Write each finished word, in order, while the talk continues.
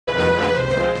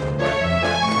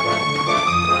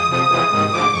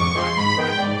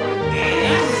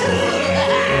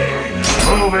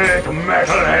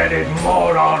red-headed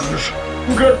morons!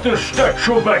 Get the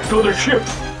statue back to the ship!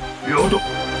 You do...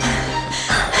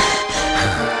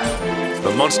 The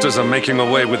monsters are making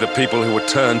away with the people who were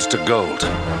turned to gold.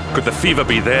 Could the fever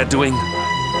be their doing? What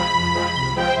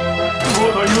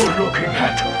are you looking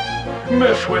at?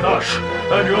 Mess with us,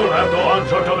 and you'll have to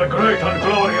answer to the great and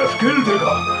glorious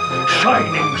Guildigger,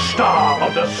 shining star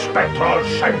of the spectral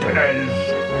sentinels!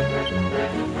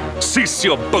 Cease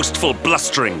your boastful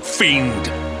blustering, fiend!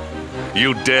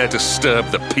 You dare disturb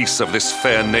the peace of this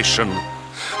fair nation?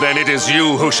 Then it is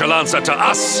you who shall answer to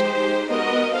us!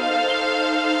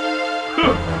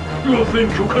 You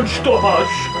think you can stop us?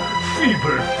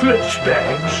 Feeble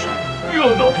fleshbags!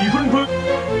 You're not even...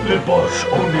 The boss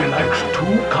only likes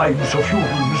two kinds of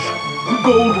humans.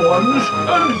 Gold ones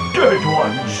and dead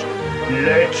ones.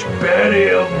 Let's bury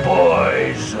 'em,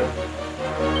 boys!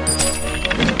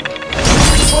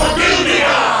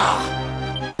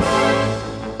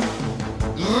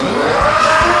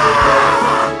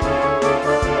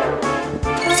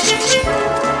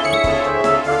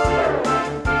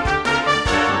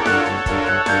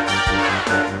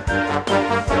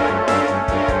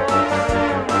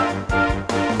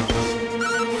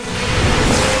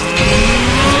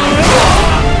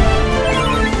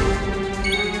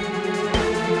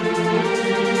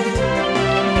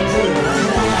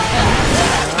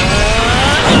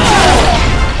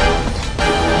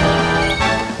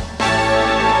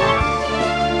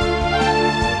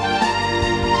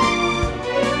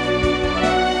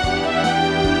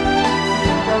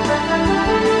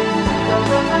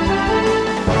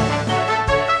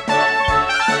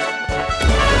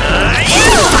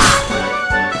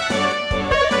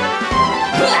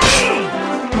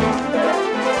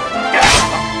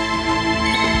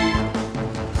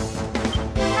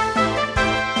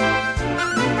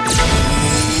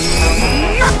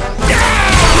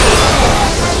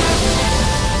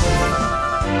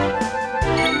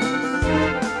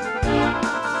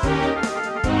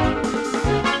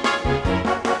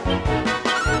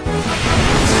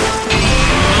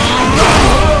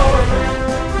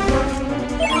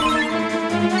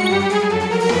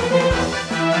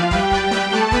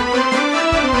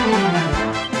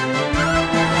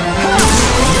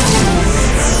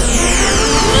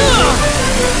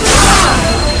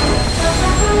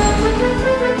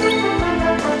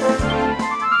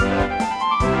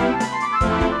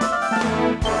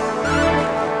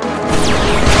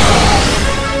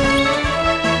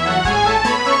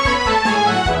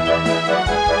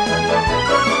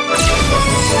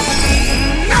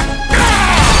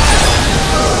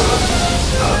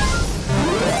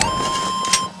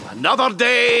 Another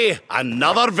day,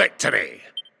 another victory.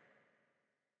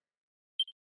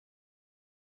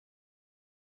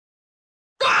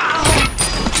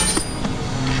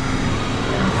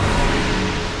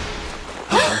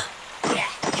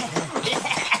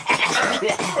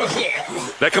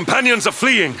 Their companions are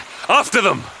fleeing! After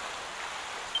them!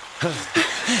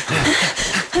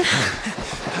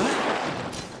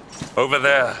 Over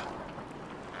there.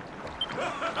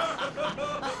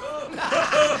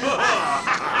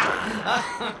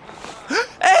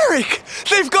 Eric!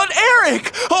 They've got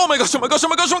Eric! Oh my gosh, oh my gosh, oh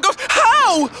my gosh, oh my gosh!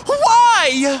 How?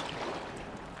 Why?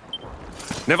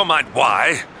 Never mind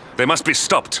why. They must be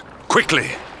stopped.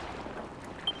 Quickly.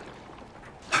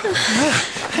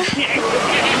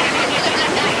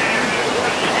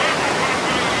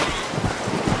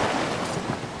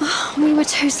 We were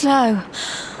too slow.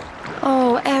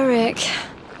 Oh, Eric.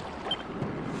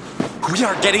 We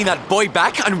are getting that boy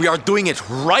back, and we are doing it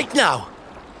right now.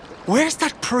 Where's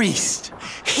that priest?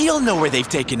 He'll know where they've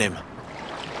taken him.